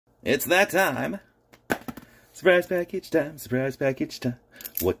It's that time. Surprise package time, surprise package time.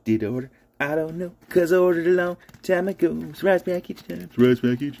 What did I order? I don't know, 'cause I ordered a long time ago. Surprise package time, surprise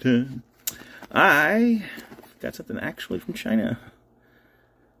package time. I got something actually from China.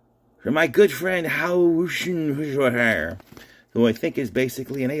 From my good friend Hao Wuxin, who I think is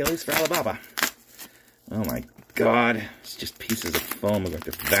basically an alias for Alibaba. Oh my god, it's just pieces of foam. I'm going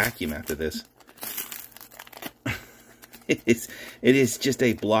to vacuum after this. It is just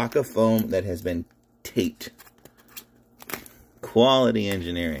a block of foam that has been taped. Quality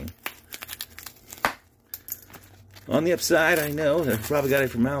engineering. On the upside, I know I probably got it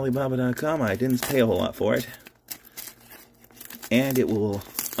from Alibaba.com. I didn't pay a whole lot for it. And it will,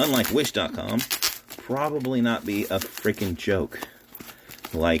 unlike Wish.com, probably not be a freaking joke.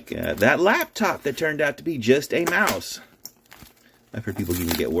 Like that laptop that turned out to be just a mouse. I've heard people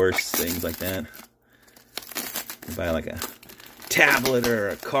even get worse things like that. They buy like a tablet or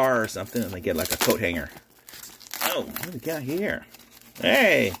a car or something and they get like a coat hanger. Oh, what do we got here?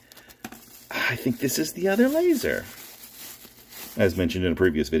 Hey! I think this is the other laser. As mentioned in a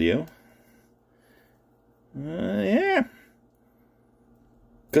previous video. Yeah.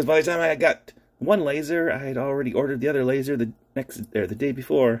 Because by the time I got one laser, I had already ordered the other laser the day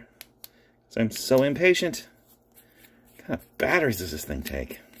before. So I'm so impatient. What kind of batteries does this thing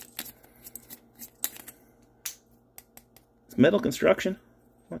take? It's metal construction.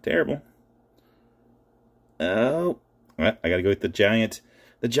 Not terrible. Oh, well, I gotta go with the giant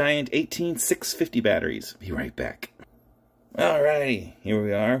 18650 batteries. Be right back. Alrighty, here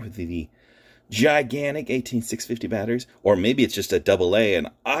we are with the gigantic 18650 batteries, or maybe it's just a AA, and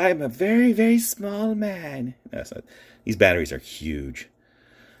I'm a very, very small man. No, it's not. These batteries are huge.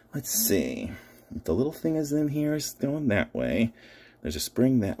 Let's see. If the little thing is in here is going that way. There's a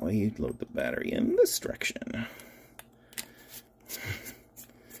spring that way. You load the battery in this direction.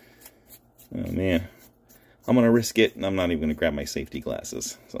 Oh man. I'm going to risk it, and I'm not even going to grab my safety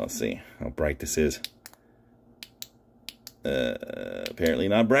glasses. So let's see how bright this is. Apparently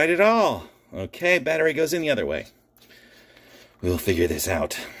not bright at all. Okay, battery goes in the other way. We'll figure this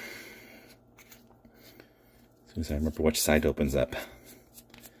out. As soon as I remember which side opens up.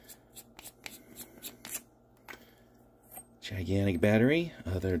 Gigantic battery,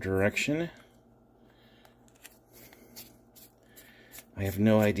 other direction. I have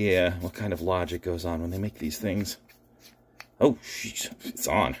no idea what kind of logic goes on when they make these things. Oh, jeez, it's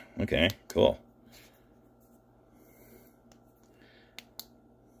on. Okay, cool.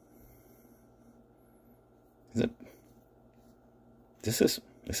 Is it? This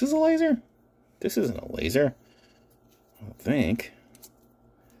is a laser? This isn't a laser. I don't think.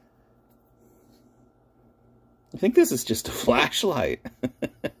 I think this is just a flashlight.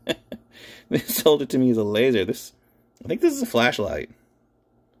 They sold it to me as a laser. I think this is a flashlight.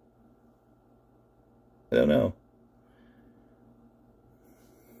 I don't know.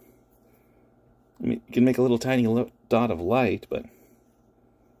 I mean, you can make a little tiny dot of light, but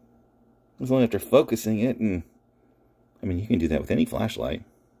it's only after focusing it, and I mean, you can do that with any flashlight.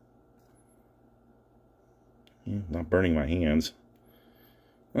 Not burning my hands.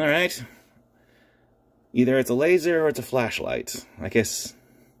 All right. Either it's a laser or it's a flashlight. I guess.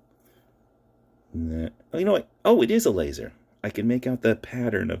 Nah. Oh, you know what? Oh, it is a laser. I can make out the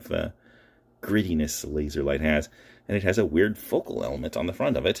pattern of grittiness the laser light has, and it has a weird focal element on the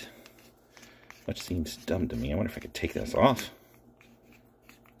front of it, which seems dumb to me. I wonder if I could take this off.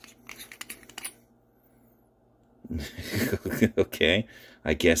 Okay,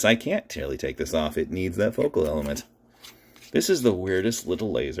 I guess I can't really take this off. It needs that focal element. This is the weirdest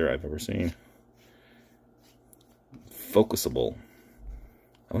little laser I've ever seen. Focusable.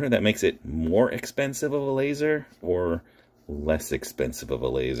 I wonder if that makes it more expensive of a laser or less expensive of a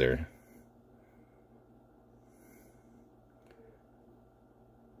laser.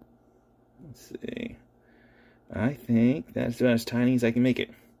 Let's see. I think that's about as tiny as I can make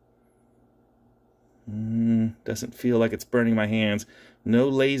it. Doesn't feel like it's burning my hands. No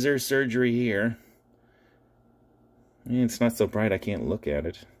laser surgery here. It's not so bright I can't look at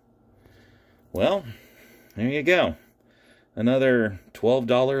it. Well, there you go. Another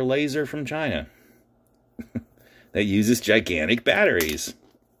 $12 laser from China that uses gigantic batteries.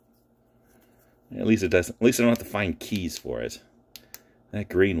 At least it doesn't. At least I don't have to find keys for it. That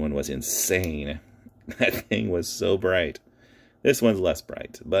green one was insane. That thing was so bright. This one's less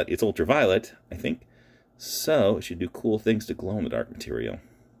bright, but it's ultraviolet, I think. So it should do cool things to glow-in-the-dark material.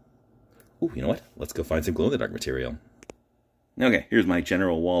 Ooh, you know what? Let's go find some glow-in-the-dark material. Okay, here's my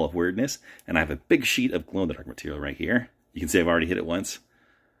general wall of weirdness, and I have a big sheet of glow-in-the-dark material right here. You can see I've already hit it once.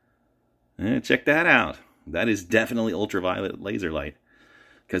 Check that out. That is definitely ultraviolet laser light.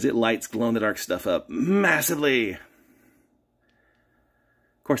 because it lights glow-in-the-dark stuff up massively. Of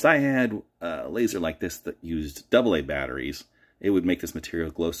course, I had a laser like this that used AA batteries. It would make this material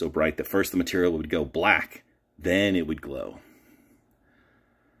glow so bright that first the material would go black, then it would glow.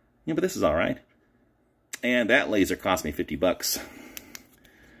 Yeah, but this is all right. And that laser cost me 50 bucks.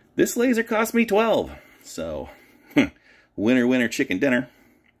 This laser cost me 12. So, winner, winner, chicken dinner.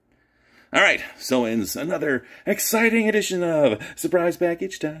 All right, so ends another exciting edition of Surprise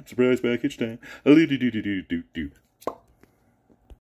Package Time. Surprise Package Time.